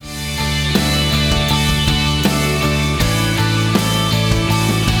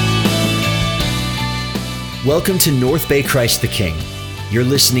Welcome to North Bay Christ the King. You're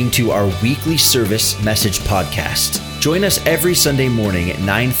listening to our weekly service message podcast. Join us every Sunday morning at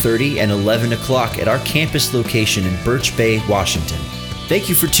 9:30 and 11 o'clock at our campus location in Birch Bay, Washington. Thank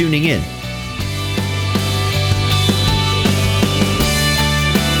you for tuning in.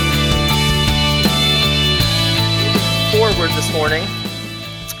 Forward this morning.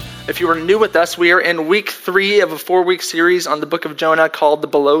 If you are new with us, we are in week 3 of a 4-week series on the book of Jonah called the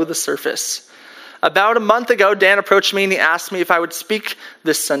Below the Surface. About a month ago, Dan approached me and he asked me if I would speak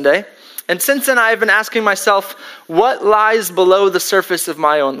this Sunday. And since then, I have been asking myself, what lies below the surface of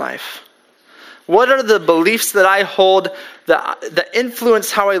my own life? What are the beliefs that I hold that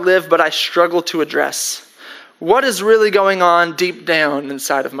influence how I live, but I struggle to address? What is really going on deep down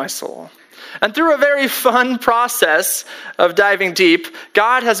inside of my soul? And through a very fun process of diving deep,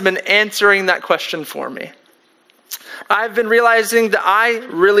 God has been answering that question for me. I've been realizing that I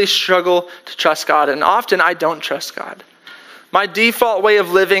really struggle to trust God, and often I don't trust God. My default way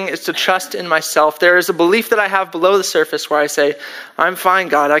of living is to trust in myself. There is a belief that I have below the surface where I say, I'm fine,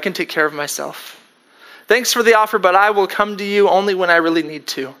 God, I can take care of myself. Thanks for the offer, but I will come to you only when I really need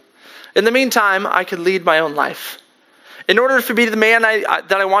to. In the meantime, I can lead my own life. In order to be the man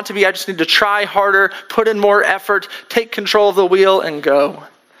that I want to be, I just need to try harder, put in more effort, take control of the wheel, and go.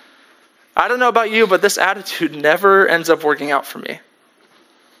 I don't know about you, but this attitude never ends up working out for me.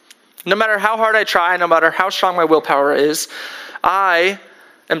 No matter how hard I try, no matter how strong my willpower is, I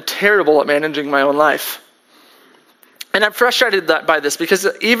am terrible at managing my own life. And I'm frustrated by this because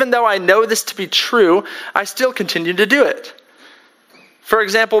even though I know this to be true, I still continue to do it. For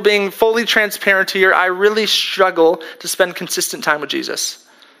example, being fully transparent here, I really struggle to spend consistent time with Jesus.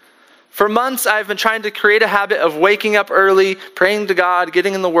 For months, I've been trying to create a habit of waking up early, praying to God,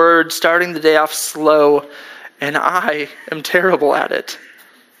 getting in the Word, starting the day off slow, and I am terrible at it.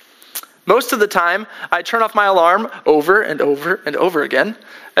 Most of the time, I turn off my alarm over and over and over again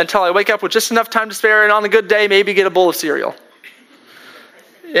until I wake up with just enough time to spare, and on a good day, maybe get a bowl of cereal.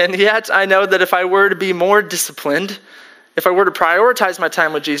 And yet, I know that if I were to be more disciplined, if I were to prioritize my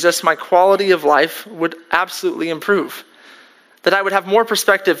time with Jesus, my quality of life would absolutely improve. That I would have more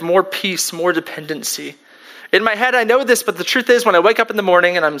perspective, more peace, more dependency. In my head, I know this, but the truth is when I wake up in the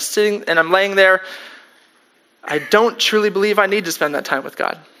morning and I'm sitting and I'm laying there, I don't truly believe I need to spend that time with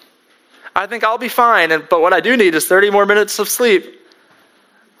God. I think I'll be fine, but what I do need is 30 more minutes of sleep.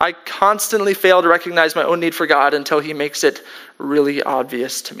 I constantly fail to recognize my own need for God until He makes it really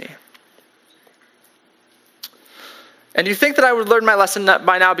obvious to me. And you think that I would learn my lesson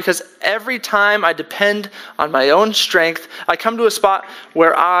by now because every time I depend on my own strength, I come to a spot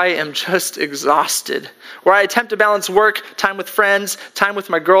where I am just exhausted, where I attempt to balance work, time with friends, time with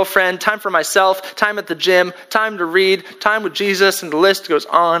my girlfriend, time for myself, time at the gym, time to read, time with Jesus, and the list goes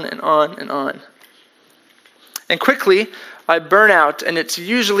on and on and on. And quickly, I burn out, and it's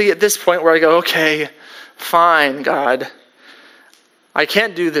usually at this point where I go, okay, fine, God. I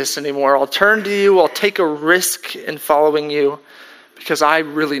can't do this anymore. I'll turn to you. I'll take a risk in following you because I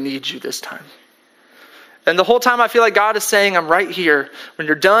really need you this time. And the whole time I feel like God is saying, I'm right here. When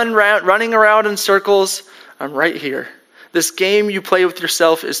you're done running around in circles, I'm right here. This game you play with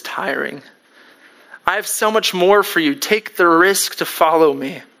yourself is tiring. I have so much more for you. Take the risk to follow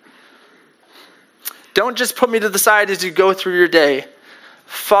me. Don't just put me to the side as you go through your day.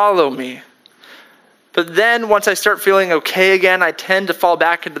 Follow me. But then once I start feeling okay again, I tend to fall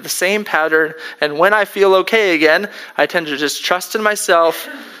back into the same pattern. And when I feel okay again, I tend to just trust in myself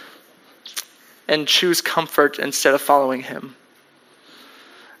and choose comfort instead of following Him.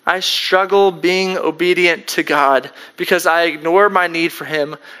 I struggle being obedient to God because I ignore my need for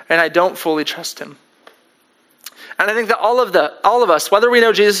Him and I don't fully trust Him. And I think that all of us, whether we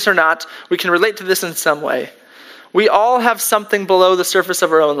know Jesus or not, we can relate to this in some way. We all have something below the surface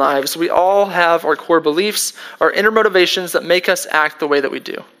of our own lives. We all have our core beliefs, our inner motivations that make us act the way that we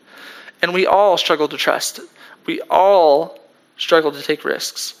do. And we all struggle to trust. We all struggle to take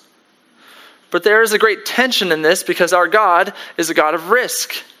risks. But there is a great tension in this because our God is a God of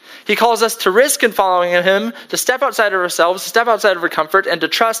risk. He calls us to risk in following Him, to step outside of ourselves, to step outside of our comfort, and to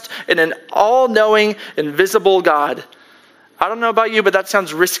trust in an all-knowing, invisible God. I don't know about you, but that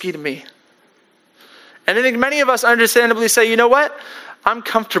sounds risky to me. And I think many of us understandably say, you know what? I'm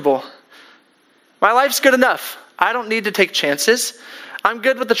comfortable. My life's good enough. I don't need to take chances. I'm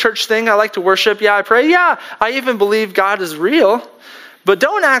good with the church thing. I like to worship. Yeah, I pray. Yeah, I even believe God is real. But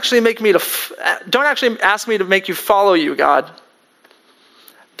don't actually ask me to make you follow you, God.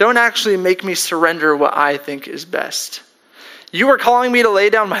 Don't actually make me surrender what I think is best. You are calling me to lay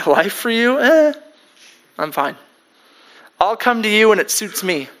down my life for you? I'm fine. I'll come to you when it suits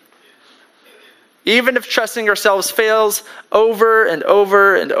me. Even if trusting ourselves fails over and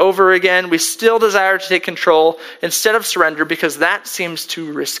over and over again, we still desire to take control instead of surrender because that seems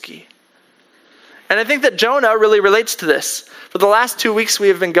too risky. And I think that Jonah really relates to this. For the last 2 weeks, we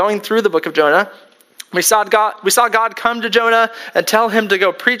have been going through the book of Jonah. We saw God come to Jonah and tell him to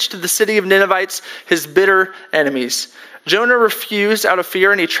go preach to the city of Ninevites, his bitter enemies. Jonah refused out of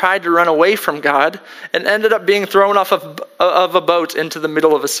fear, and he tried to run away from God and ended up being thrown off of a boat into the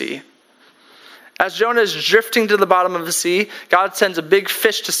middle of a sea. As Jonah is drifting to the bottom of the sea, God sends a big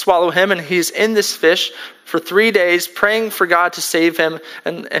fish to swallow him, and he's in this fish for 3 days praying for God to save him.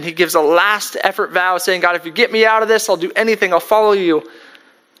 And he gives a last effort vow saying, God, if you get me out of this, I'll do anything. I'll follow you.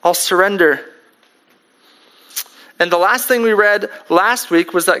 I'll surrender. And the last thing we read last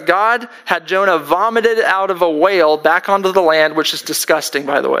week was that God had Jonah vomited out of a whale back onto the land, which is disgusting,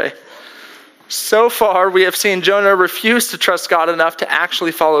 by the way. So far, we have seen Jonah refuse to trust God enough to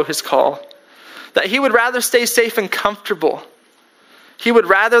actually follow his call. That he would rather stay safe and comfortable. He would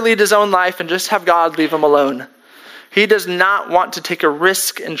rather lead his own life and just have God leave him alone. He does not want to take a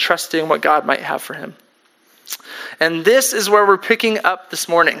risk in trusting what God might have for him. And this is where we're picking up this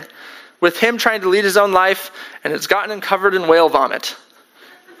morning, with him trying to lead his own life, and it's gotten him covered in whale vomit.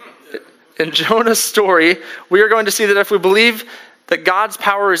 In Jonah's story, we are going to see that if we believe that God's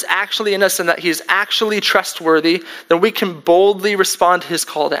power is actually in us and that he is actually trustworthy, then we can boldly respond to his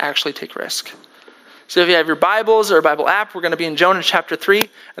call to actually take risk. So if you have your Bibles or a Bible app, we're going to be in Jonah chapter 3,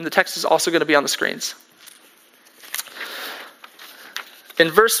 and the text is also going to be on the screens. In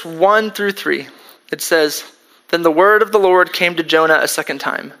verse 1 through 3, it says, Then the word of the Lord came to Jonah a second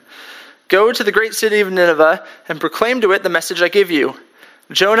time. Go to the great city of Nineveh and proclaim to it the message I give you.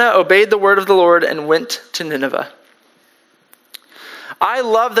 Jonah obeyed the word of the Lord and went to Nineveh. I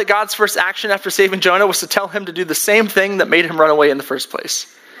love that God's first action after saving Jonah was to tell him to do the same thing that made him run away in the first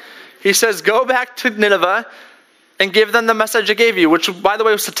place. He says, go back to Nineveh and give them the message I gave you, which, by the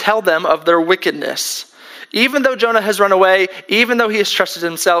way, was to tell them of their wickedness. Even though Jonah has run away, even though he has trusted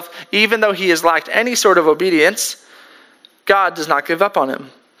himself, even though he has lacked any sort of obedience, God does not give up on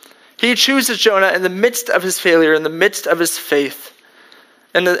him. He chooses Jonah in the midst of his failure, in the midst of his faith,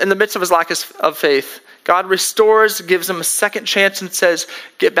 in the midst of his lack of faith. God restores, gives him a second chance, and says,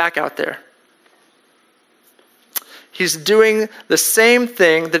 get back out there. He's doing the same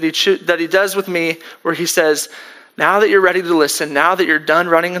thing that he does with me, where he says, now that you're ready to listen, now that you're done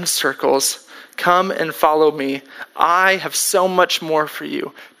running in circles, come and follow me. I have so much more for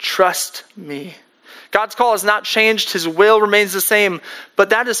you. Trust me. God's call has not changed. His will remains the same, but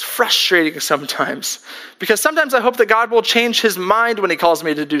that is frustrating sometimes, because sometimes I hope that God will change his mind when he calls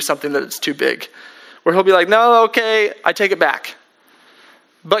me to do something that is too big, where he'll be like, no, okay, I take it back.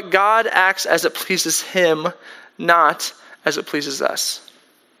 But God acts as it pleases him, not as it pleases us.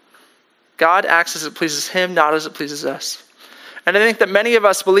 God acts as it pleases him, not as it pleases us. And I think that many of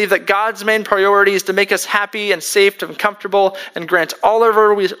us believe that God's main priority is to make us happy and safe and comfortable and grant all of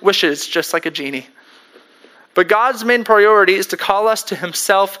our wishes just like a genie. But God's main priority is to call us to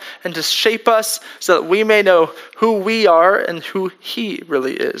himself and to shape us so that we may know who we are and who he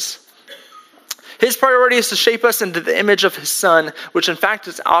really is. His priority is to shape us into the image of his son, which in fact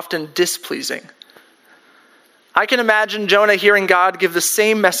is often displeasing. I can imagine Jonah hearing God give the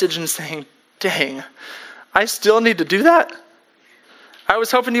same message and saying, dang, I still need to do that? I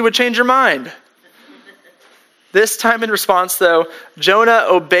was hoping you would change your mind. This time in response, though, Jonah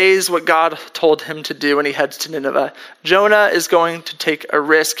obeys what God told him to do when he heads to Nineveh. Jonah is going to take a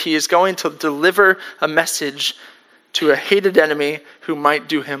risk. He is going to deliver a message to a hated enemy who might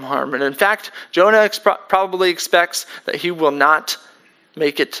do him harm. And in fact, Jonah probably expects that he will not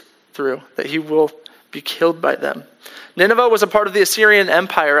make it through, that he will be killed by them. Nineveh was a part of the Assyrian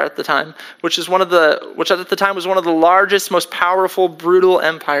Empire at the time, which at the time was one of the largest, most powerful, brutal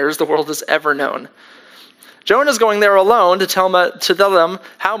empires the world has ever known. Jonah's going there alone to tell them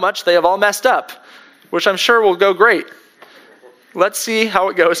how much they have all messed up, which I'm sure will go great. Let's see how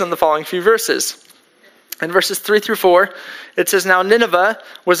it goes in the following few verses. In verses 3 through 4, it says, Now Nineveh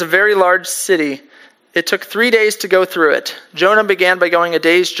was a very large city. It took 3 days to go through it. Jonah began by going a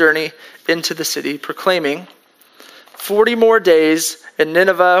day's journey into the city, proclaiming, 40 more days and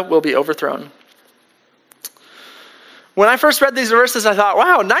Nineveh will be overthrown. When I first read these verses, I thought,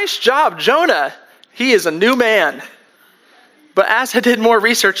 wow, nice job, Jonah. He is a new man. But as I did more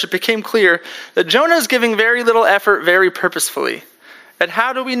research, it became clear that Jonah is giving very little effort very purposefully. And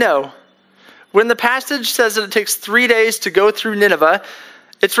how do we know? When the passage says that it takes 3 days to go through Nineveh,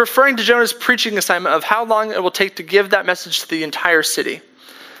 it's referring to Jonah's preaching assignment of how long it will take to give that message to the entire city.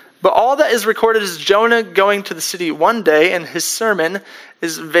 But all that is recorded is Jonah going to the city one day, and his sermon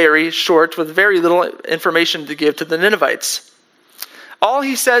is very short with very little information to give to the Ninevites. All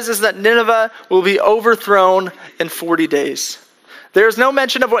he says is that Nineveh will be overthrown in 40 days. There is no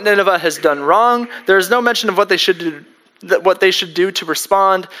mention of what Nineveh has done wrong. There is no mention of what they should do to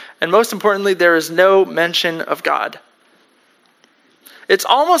respond. And most importantly, there is no mention of God. It's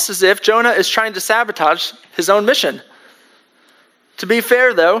almost as if Jonah is trying to sabotage his own mission. To be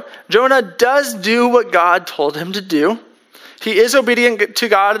fair, though, Jonah does do what God told him to do. He is obedient to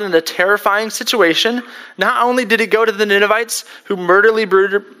God in a terrifying situation. Not only did he go to the Ninevites who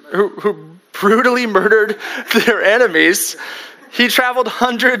brutally murdered their enemies, he traveled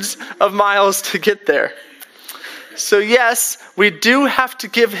hundreds of miles to get there. So yes, we do have to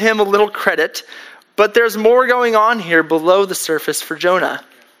give him a little credit, but there's more going on here below the surface for Jonah.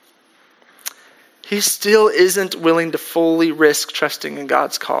 He still isn't willing to fully risk trusting in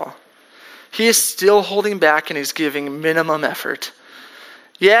God's call. He is still holding back and he's giving minimum effort.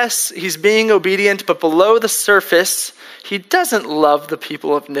 Yes, he's being obedient, but below the surface, he doesn't love the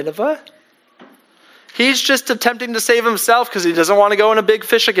people of Nineveh. He's just attempting to save himself because he doesn't want to go in a big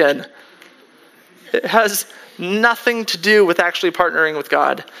fish again. It has nothing to do with actually partnering with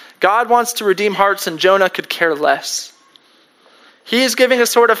God. God wants to redeem hearts, and Jonah could care less. He is giving a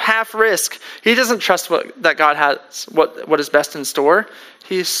sort of half risk. He doesn't trust that God has what is best in store.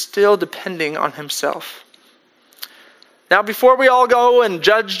 He is still depending on himself. Now, before we all go and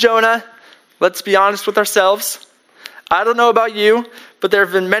judge Jonah, let's be honest with ourselves. I don't know about you, but there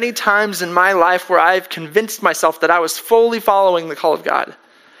have been many times in my life where I've convinced myself that I was fully following the call of God.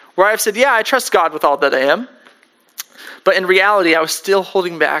 Where I've said, yeah, I trust God with all that I am. But in reality, I was still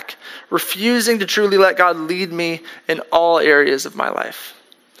holding back, refusing to truly let God lead me in all areas of my life.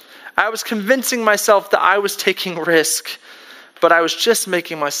 I was convincing myself that I was taking risk, but I was just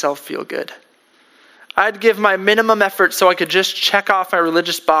making myself feel good. I'd give my minimum effort so I could just check off my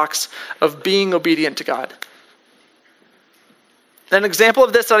religious box of being obedient to God. An example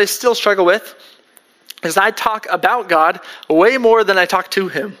of this that I still struggle with is I talk about God way more than I talk to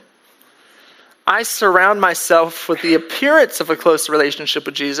him. I surround myself with the appearance of a close relationship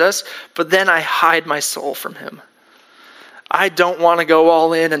with Jesus, but then I hide my soul from him. I don't want to go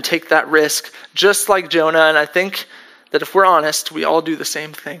all in and take that risk, just like Jonah, and I think that if we're honest, we all do the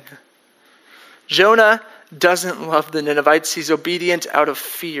same thing. Jonah doesn't love the Ninevites. He's obedient out of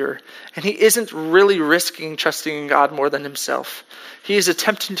fear, and he isn't really risking trusting in God more than himself. He is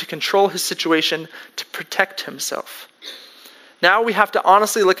attempting to control his situation to protect himself. Now we have to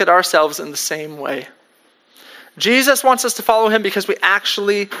honestly look at ourselves in the same way. Jesus wants us to follow him because we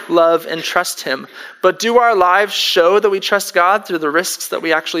actually love and trust him. But do our lives show that we trust God through the risks that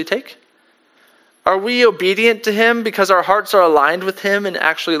we actually take? Are we obedient to him because our hearts are aligned with him in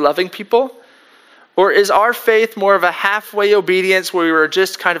actually loving people? Or is our faith more of a halfway obedience where we are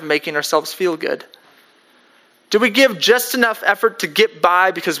just kind of making ourselves feel good? Do we give just enough effort to get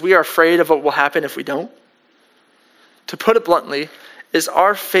by because we are afraid of what will happen if we don't? To put it bluntly, is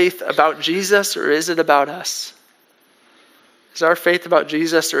our faith about Jesus or is it about us? Is our faith about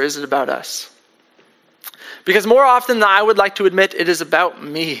Jesus or is it about us? Because more often than I would like to admit, it is about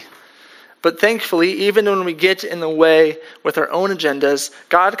me. But thankfully, even when we get in the way with our own agendas,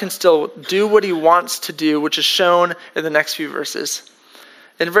 God can still do what he wants to do, which is shown in the next few verses.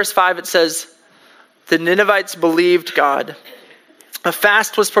 In verse 5, it says, "The Ninevites believed God. A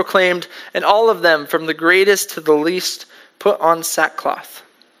fast was proclaimed, and all of them, from the greatest to the least, put on sackcloth."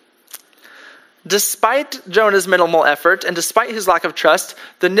 Despite Jonah's minimal effort and despite his lack of trust,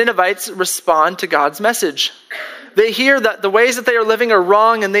 the Ninevites respond to God's message. They hear that the ways that they are living are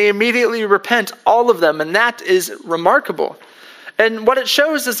wrong and they immediately repent, all of them, and that is remarkable. And what it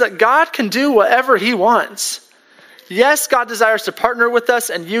shows is that God can do whatever he wants. Yes, God desires to partner with us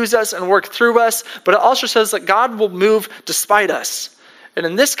and use us and work through us, but it also shows that God will move despite us. And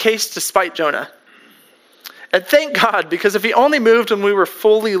in this case, despite Jonah. And thank God, because if he only moved when we were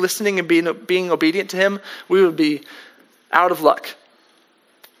fully listening and being obedient to him, we would be out of luck.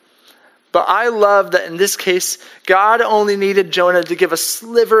 But I love that in this case, God only needed Jonah to give a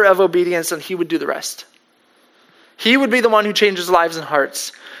sliver of obedience and he would do the rest. He would be the one who changes lives and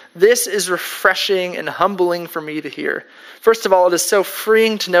hearts. This is refreshing and humbling for me to hear. First of all, it is so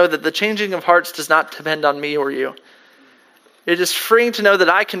freeing to know that the changing of hearts does not depend on me or you. It is freeing to know that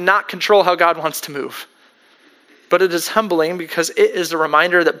I cannot control how God wants to move. But it is humbling because it is a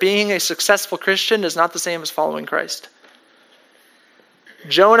reminder that being a successful Christian is not the same as following Christ.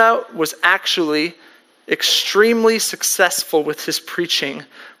 Jonah was actually extremely successful with his preaching,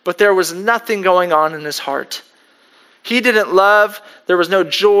 but there was nothing going on in his heart. He didn't love, there was no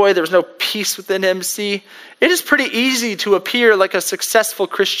joy, there was no peace within him. See, it is pretty easy to appear like a successful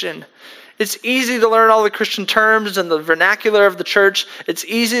Christian. It's easy to learn all the Christian terms and the vernacular of the church. It's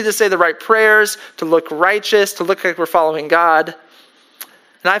easy to say the right prayers, to look righteous, to look like we're following God.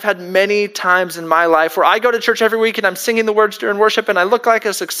 And I've had many times in my life where I go to church every week and I'm singing the words during worship and I look like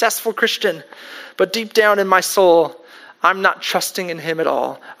a successful Christian. But deep down in my soul, I'm not trusting in him at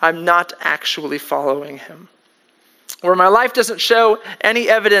all. I'm not actually following him. Where my life doesn't show any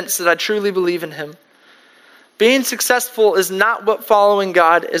evidence that I truly believe in him. Being successful is not what following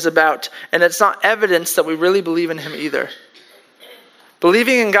God is about, and it's not evidence that we really believe in him either.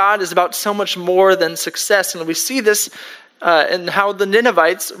 Believing in God is about so much more than success, and we see this in how the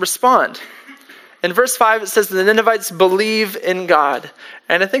Ninevites respond. In verse 5, it says the Ninevites believe in God.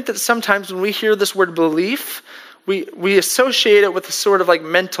 And I think that sometimes when we hear this word belief, we associate it with a sort of like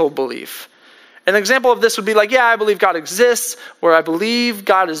mental belief. An example of this would be like, yeah, I believe God exists, or I believe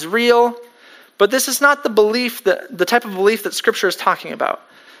God is real. But this is not the belief, the type of belief that Scripture is talking about.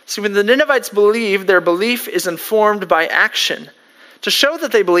 See, when the Ninevites believe, their belief is informed by action. To show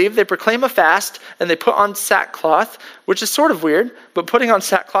that they believe, they proclaim a fast and they put on sackcloth, which is sort of weird, but putting on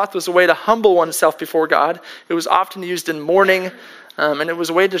sackcloth was a way to humble oneself before God. It was often used in mourning, and it was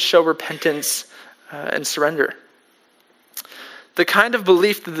a way to show repentance and surrender. The kind of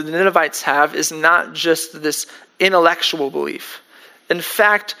belief that the Ninevites have is not just this intellectual belief. In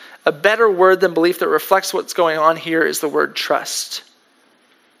fact, a better word than belief that reflects what's going on here is the word trust.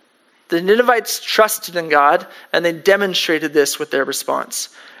 The Ninevites trusted in God, and they demonstrated this with their response.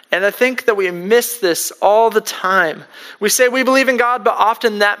 And I think that we miss this all the time. We say we believe in God, but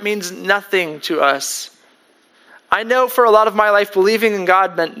often that means nothing to us. I know for a lot of my life, believing in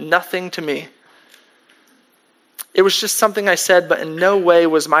God meant nothing to me. It was just something I said, but in no way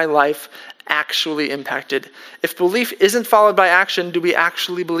was my life actually impacted. If belief isn't followed by action, do we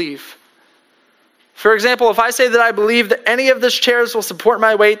actually believe? For example, if I say that I believe that any of these chairs will support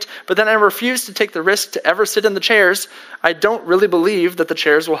my weight, but then I refuse to take the risk to ever sit in the chairs, I don't really believe that the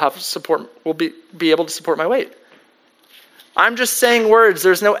chairs will be able to support my weight. I'm just saying words.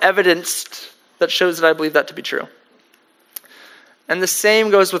 There's no evidence that shows that I believe that to be true. And the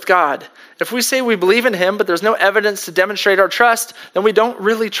same goes with God. If we say we believe in him, but there's no evidence to demonstrate our trust, then we don't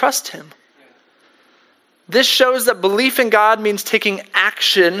really trust him. This shows that belief in God means taking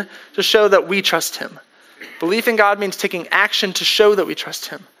action to show that we trust him. Belief in God means taking action to show that we trust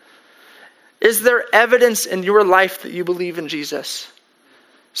him. Is there evidence in your life that you believe in Jesus?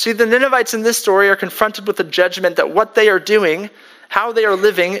 See, the Ninevites in this story are confronted with the judgment that what they are doing, how they are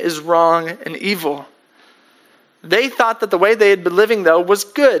living, is wrong and evil. They thought that the way they had been living, though, was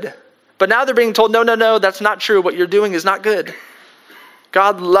good. But now they're being told, no, that's not true. What you're doing is not good.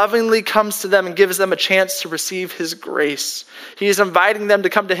 God lovingly comes to them and gives them a chance to receive his grace. He is inviting them to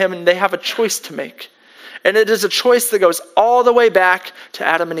come to him, and they have a choice to make. And it is a choice that goes all the way back to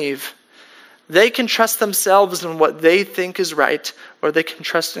Adam and Eve. They can trust themselves in what they think is right, or they can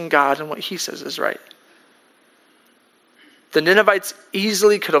trust in God and what he says is right. The Ninevites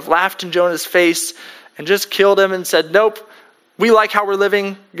easily could have laughed in Jonah's face and just killed him and said, nope, we like how we're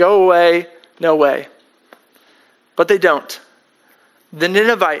living, go away, no way. But they don't. The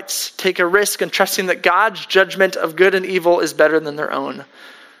Ninevites take a risk in trusting that God's judgment of good and evil is better than their own.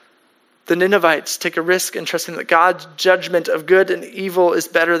 The Ninevites take a risk in trusting that God's judgment of good and evil is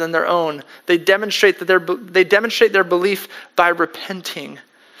better than their own. They demonstrate their belief by repenting.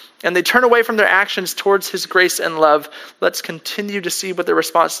 And they turn away from their actions towards his grace and love. Let's continue to see what their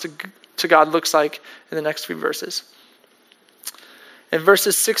response to God looks like in the next few verses. In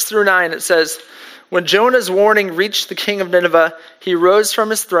verses 6 through 9, it says, when Jonah's warning reached the king of Nineveh, he rose from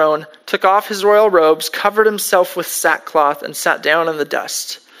his throne, took off his royal robes, covered himself with sackcloth, and sat down in the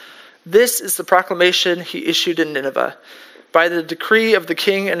dust. This is the proclamation he issued in Nineveh. By the decree of the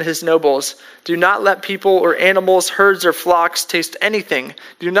king and his nobles, do not let people or animals, herds or flocks taste anything.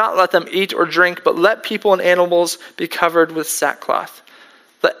 Do not let them eat or drink, but let people and animals be covered with sackcloth.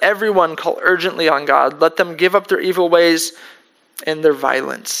 Let everyone call urgently on God. Let them give up their evil ways and their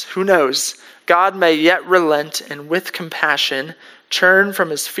violence. Who knows? God may yet relent and with compassion turn from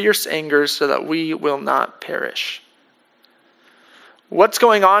his fierce anger so that we will not perish. What's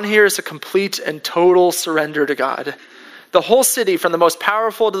going on here is a complete and total surrender to God. The whole city, from the most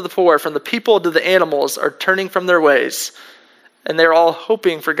powerful to the poor, from the people to the animals, are turning from their ways, and they're all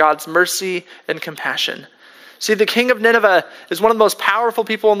hoping for God's mercy and compassion. See, the king of Nineveh is one of the most powerful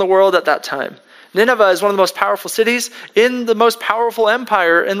people in the world at that time. Nineveh is one of the most powerful cities in the most powerful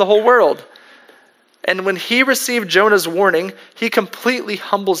empire in the whole world. And when he received Jonah's warning, he completely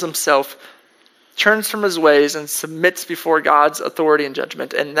humbles himself, turns from his ways, and submits before God's authority and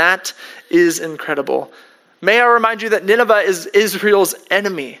judgment. And that is incredible. May I remind you that Nineveh is Israel's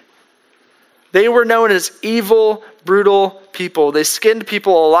enemy. They were known as evil, brutal people. They skinned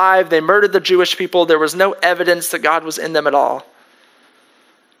people alive. They murdered the Jewish people. There was no evidence that God was in them at all.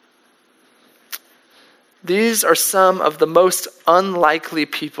 These are some of the most unlikely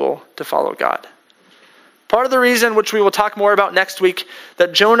people to follow God. Part of the reason, which we will talk more about next week,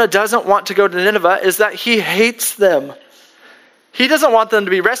 that Jonah doesn't want to go to Nineveh is that he hates them. He doesn't want them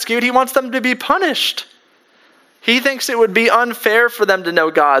to be rescued. He wants them to be punished. He thinks it would be unfair for them to know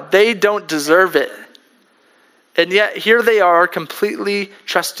God. They don't deserve it. And yet here they are, completely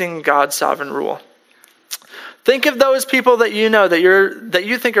trusting God's sovereign rule. Think of those people that you know that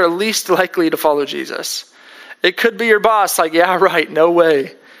you think are least likely to follow Jesus. It could be your boss, like, yeah, right, no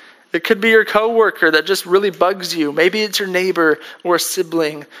way. It could be your coworker that just really bugs you. Maybe it's your neighbor or a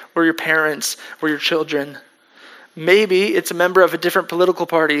sibling or your parents or your children. Maybe it's a member of a different political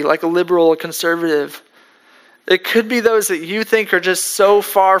party, like a liberal or conservative. It could be those that you think are just so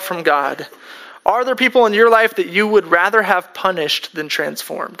far from God. Are there people in your life that you would rather have punished than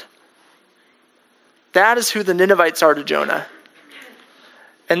transformed? That is who the Ninevites are to Jonah.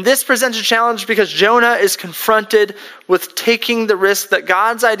 And this presents a challenge because Jonah is confronted with taking the risk that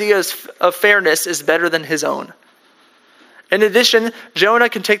God's idea of fairness is better than his own. In addition, Jonah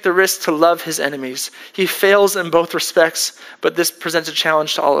can take the risk to love his enemies. He fails in both respects, but this presents a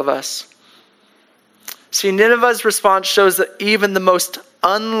challenge to all of us. See, Nineveh's response shows that even the most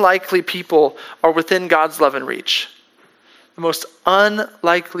unlikely people are within God's love and reach. The most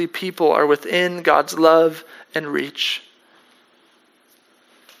unlikely people are within God's love and reach.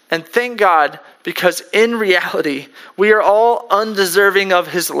 And thank God, because in reality, we are all undeserving of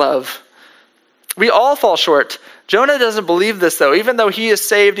his love. We all fall short. Jonah doesn't believe this, though. Even though he is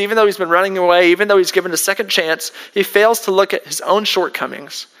saved, even though he's been running away, even though he's given a second chance, he fails to look at his own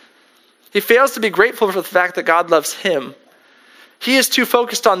shortcomings. He fails to be grateful for the fact that God loves him. He is too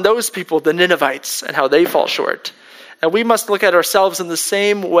focused on those people, the Ninevites, and how they fall short. And we must look at ourselves in the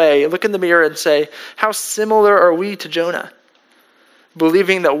same way, look in the mirror and say, how similar are we to Jonah?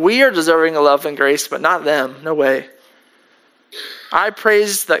 Believing that we are deserving of love and grace, but not them. No way. I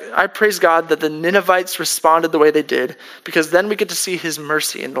praise God that the Ninevites responded the way they did, because then we get to see his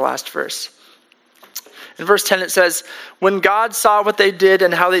mercy in the last verse. In verse 10 it says, when God saw what they did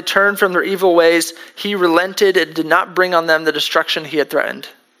and how they turned from their evil ways, he relented and did not bring on them the destruction he had threatened.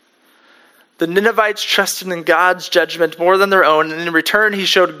 The Ninevites trusted in God's judgment more than their own, and in return he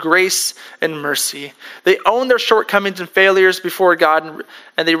showed grace and mercy. They owned their shortcomings and failures before God,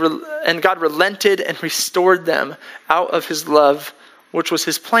 and God relented and restored them out of his love, which was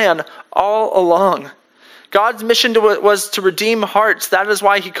his plan all along. God's mission was to redeem hearts. That is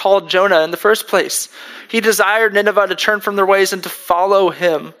why he called Jonah in the first place. He desired Nineveh to turn from their ways and to follow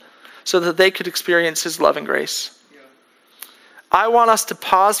him so that they could experience his love and grace. I want us to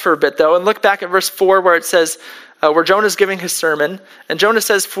pause for a bit, though, and look back at verse 4 where it says, where Jonah's giving his sermon, and Jonah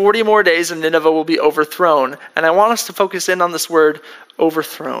says 40 more days and Nineveh will be overthrown. And I want us to focus in on this word,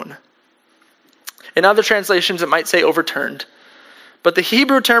 overthrown. In other translations, it might say overturned. But the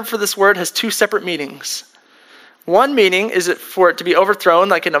Hebrew term for this word has two separate meanings. One meaning is for it to be overthrown,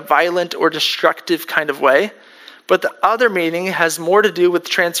 like in a violent or destructive kind of way. But the other meaning has more to do with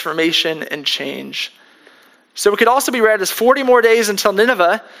transformation and change. So it could also be read as 40 more days until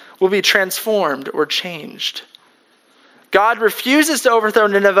Nineveh will be transformed or changed. God refuses to overthrow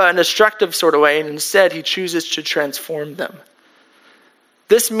Nineveh in a destructive sort of way, and instead he chooses to transform them.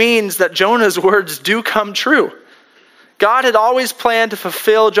 This means that Jonah's words do come true. God had always planned to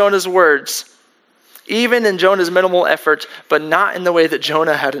fulfill Jonah's words, even in Jonah's minimal effort, but not in the way that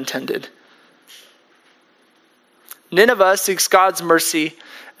Jonah had intended. Nineveh seeks God's mercy,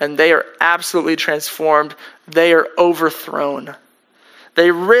 and they are absolutely transformed. They are overthrown.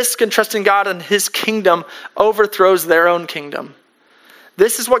 They risk entrusting God, and his kingdom overthrows their own kingdom.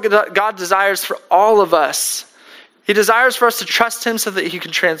 This is what God desires for all of us. He desires for us to trust him so that he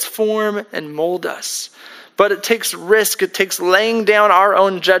can transform and mold us. But it takes risk. It takes laying down our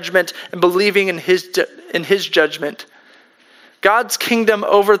own judgment and believing in his judgment. God's kingdom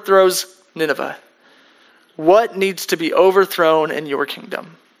overthrows Nineveh. What needs to be overthrown in your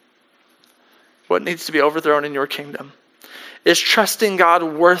kingdom? What needs to be overthrown in your kingdom? Is trusting God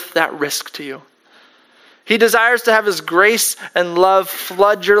worth that risk to you? He desires to have his grace and love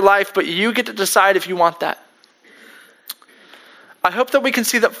flood your life, but you get to decide if you want that. I hope that we can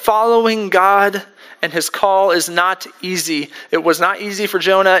see that following God and his call is not easy. It was not easy for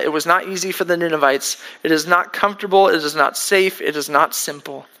Jonah. It was not easy for the Ninevites. It is not comfortable. It is not safe. It is not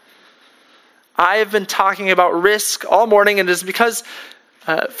simple. I have been talking about risk all morning, and it is because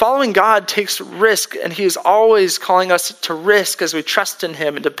following God takes risk, and he is always calling us to risk as we trust in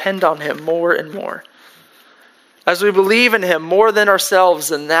him and depend on him more and more. As we believe in him more than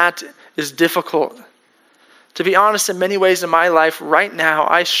ourselves, and that is difficult. To be honest, in many ways in my life right now,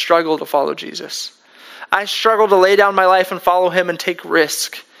 I struggle to follow Jesus. I struggle to lay down my life and follow him and take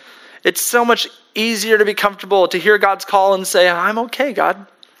risk. It's so much easier to be comfortable, to hear God's call and say, I'm okay, God.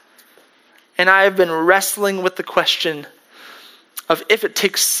 And I have been wrestling with the question of, if it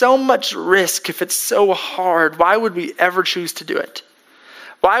takes so much risk, if it's so hard, why would we ever choose to do it?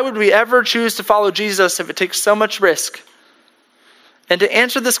 Why would we ever choose to follow Jesus if it takes so much risk? And to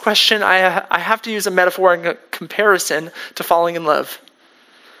answer this question, I have to use a metaphor and a comparison to falling in love.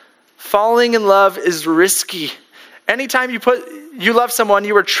 Falling in love is risky. Anytime you love someone,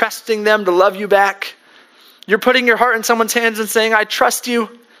 you are trusting them to love you back. You're putting your heart in someone's hands and saying, I trust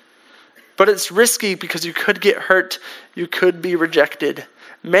you. But it's risky because you could get hurt. You could be rejected.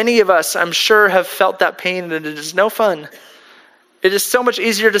 Many of us, I'm sure, have felt that pain, and it is no fun. It is so much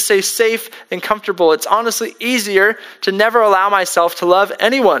easier to stay safe and comfortable. It's honestly easier to never allow myself to love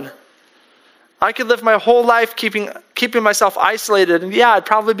anyone. I could live my whole life keeping myself isolated, and yeah, I'd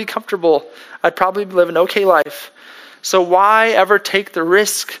probably be comfortable. I'd probably live an okay life. So why ever take the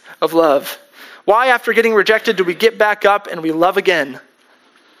risk of love? Why, after getting rejected, do we get back up and we love again?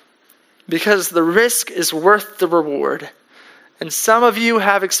 Because the risk is worth the reward. And some of you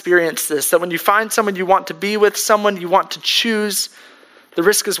have experienced this, that when you find someone you want to be with, someone you want to choose, the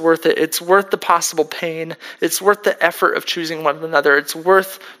risk is worth it. It's worth the possible pain. It's worth the effort of choosing one another. It's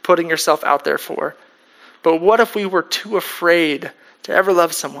worth putting yourself out there for. But what if we were too afraid to ever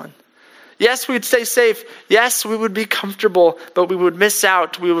love someone? Yes, we'd stay safe. Yes, we would be comfortable, but we would miss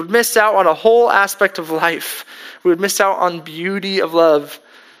out. We would miss out on a whole aspect of life. We would miss out on beauty of love.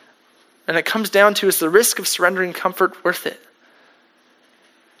 And it comes down to, is the risk of surrendering comfort worth it?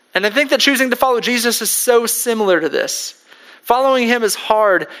 And I think that choosing to follow Jesus is so similar to this. Following him is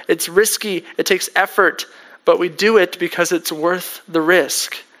hard, it's risky, it takes effort, but we do it because it's worth the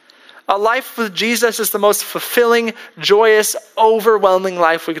risk. A life with Jesus is the most fulfilling, joyous, overwhelming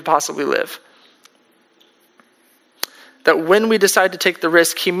life we could possibly live. That when we decide to take the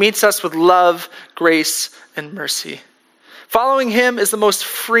risk, he meets us with love, grace, and mercy. Following him is the most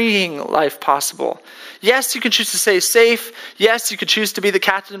freeing life possible. Yes, you can choose to stay safe. Yes, you could choose to be the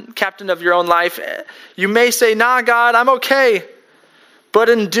captain of your own life. You may say, nah, God, I'm okay. But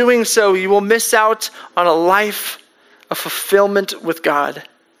in doing so, you will miss out on a life of fulfillment with God,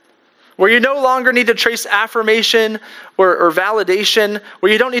 where you no longer need to trace affirmation or validation,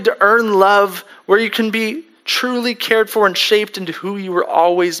 where you don't need to earn love, where you can be truly cared for and shaped into who you were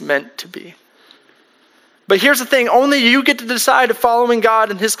always meant to be. But here's the thing, only you get to decide if following God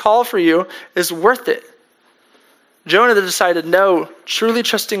and his call for you is worth it. Jonah decided, no, truly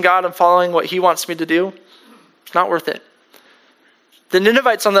trusting God and following what he wants me to do, it's not worth it. The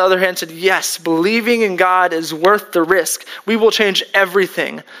Ninevites, on the other hand, said, yes, believing in God is worth the risk. We will change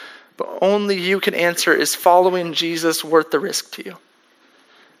everything. But only you can answer, is following Jesus worth the risk to you?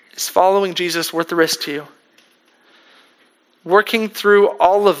 Is following Jesus worth the risk to you? Working through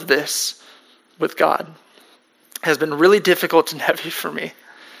all of this with God has been really difficult and heavy for me,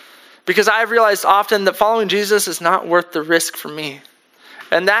 because I've realized often that following Jesus is not worth the risk for me.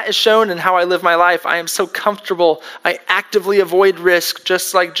 And that is shown in how I live my life. I am so comfortable. I actively avoid risk,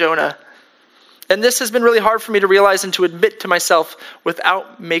 just like Jonah. And this has been really hard for me to realize and to admit to myself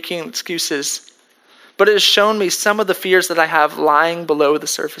without making excuses. But it has shown me some of the fears that I have lying below the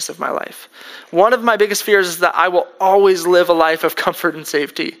surface of my life. One of my biggest fears is that I will always live a life of comfort and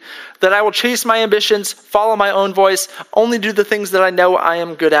safety. That I will chase my ambitions, follow my own voice, only do the things that I know I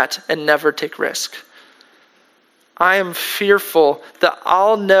am good at, and never take risk. I am fearful that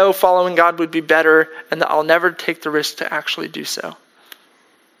I'll know following God would be better, and that I'll never take the risk to actually do so.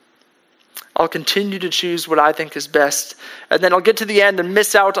 I'll continue to choose what I think is best, and then I'll get to the end and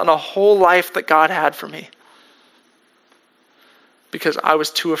miss out on a whole life that God had for me, because I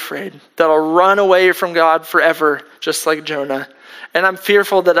was too afraid that I'll run away from God forever, just like Jonah. And I'm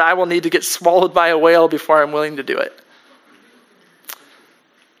fearful that I will need to get swallowed by a whale before I'm willing to do it.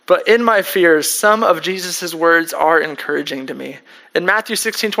 But in my fears, some of Jesus' words are encouraging to me. In Matthew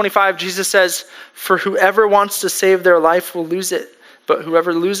 16:25, Jesus says, "For whoever wants to save their life will lose it, but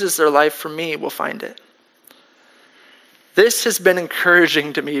whoever loses their life for me will find it." This has been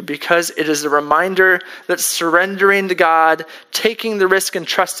encouraging to me because it is a reminder that surrendering to God, taking the risk and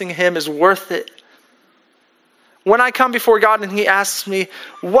trusting him is worth it. When I come before God and he asks me,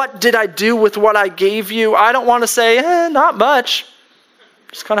 what did I do with what I gave you? I don't want to say, not much.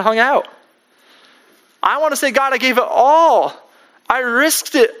 Just kind of hung out. I want to say, God, I gave it all. I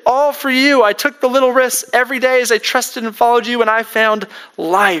risked it all for you. I took the little risks every day as I trusted and followed you, and I found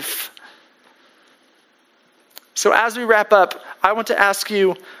life. So as we wrap up, I want to ask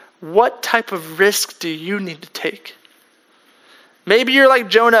you, what type of risk do you need to take? Maybe you're like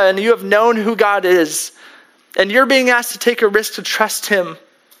Jonah and you have known who God is, and you're being asked to take a risk to trust him,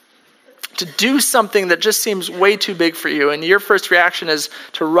 to do something that just seems way too big for you, and your first reaction is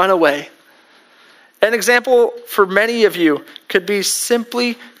to run away. An example for many of you could be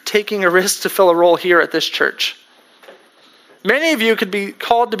simply taking a risk to fill a role here at this church. Many of you could be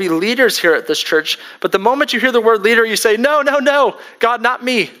called to be leaders here at this church, but the moment you hear the word leader, you say, no, God, not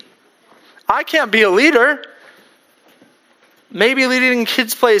me. I can't be a leader. Maybe leading in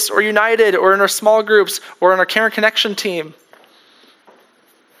Kids Place or United or in our small groups or in our Care and Connection team.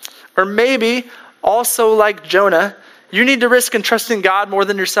 Or maybe, also like Jonah, you need to risk in trusting God more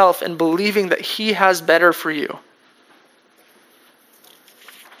than yourself and believing that he has better for you.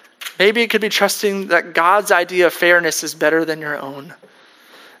 Maybe it could be trusting that God's idea of fairness is better than your own.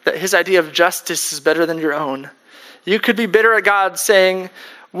 That his idea of justice is better than your own. You could be bitter at God saying,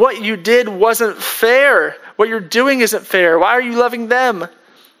 what you did wasn't fair. What you're doing isn't fair. Why are you loving them?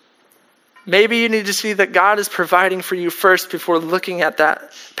 Maybe you need to see that God is providing for you first before looking at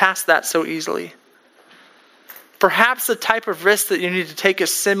that, past that so easily. Perhaps the type of risk that you need to take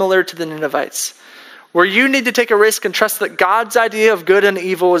is similar to the Ninevites, where you need to take a risk and trust that God's idea of good and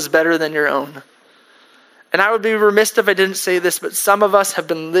evil is better than your own. And I would be remiss if I didn't say this, but some of us have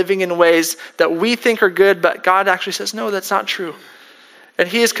been living in ways that we think are good, but God actually says, no, that's not true. And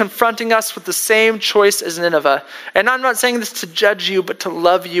he is confronting us with the same choice as Nineveh. And I'm not saying this to judge you, but to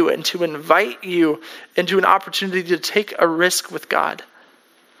love you and to invite you into an opportunity to take a risk with God.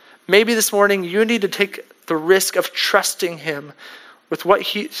 Maybe this morning you need to take the risk of trusting him with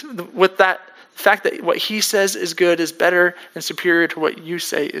that fact that what he says is good is better and superior to what you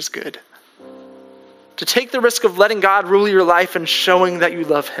say is good. To take the risk of letting God rule your life and showing that you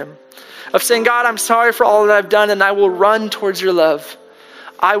love him. Of saying, God, I'm sorry for all that I've done and I will run towards your love.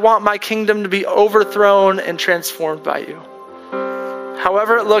 I want my kingdom to be overthrown and transformed by you.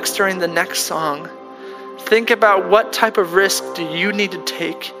 However it looks during the next song, think about what type of risk do you need to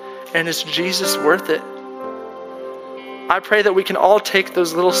take, and is Jesus worth it? I pray that we can all take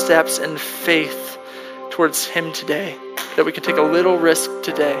those little steps in faith towards him today, that we can take a little risk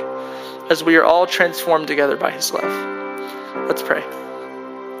today as we are all transformed together by his love. Let's pray.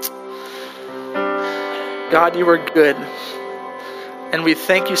 God, you are good. And we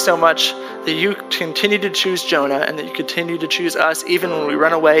thank you so much that you continue to choose Jonah and that you continue to choose us even when we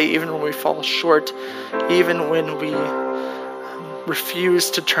run away, even when we fall short, even when we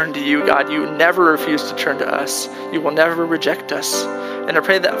refuse to turn to you, God. You never refuse to turn to us. You will never reject us. And I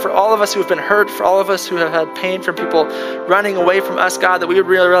pray that for all of us who have been hurt, for all of us who have had pain from people running away from us, God, that we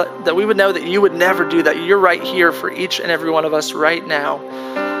would know that you would never do that. You're right here for each and every one of us right now.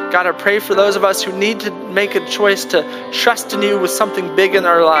 God, I pray for those of us who need to make a choice to trust in you with something big in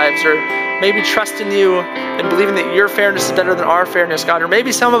our lives, or maybe trust in you and believing that your fairness is better than our fairness, God. Or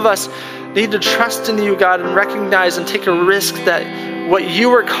maybe some of us need to trust in you, God, and recognize and take a risk that what you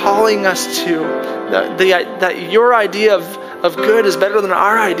are calling us to, that your idea of good is better than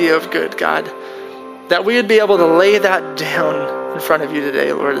our idea of good, God. That we would be able to lay that down in front of you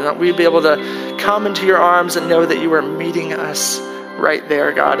today, Lord, and that we'd be able to come into your arms and know that you are meeting us right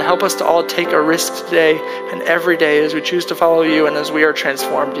there, God. Help us to all take a risk today and every day as we choose to follow you and as we are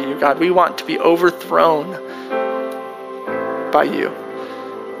transformed to you, God. We want to be overthrown by you.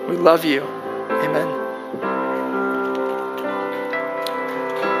 We love you. Amen.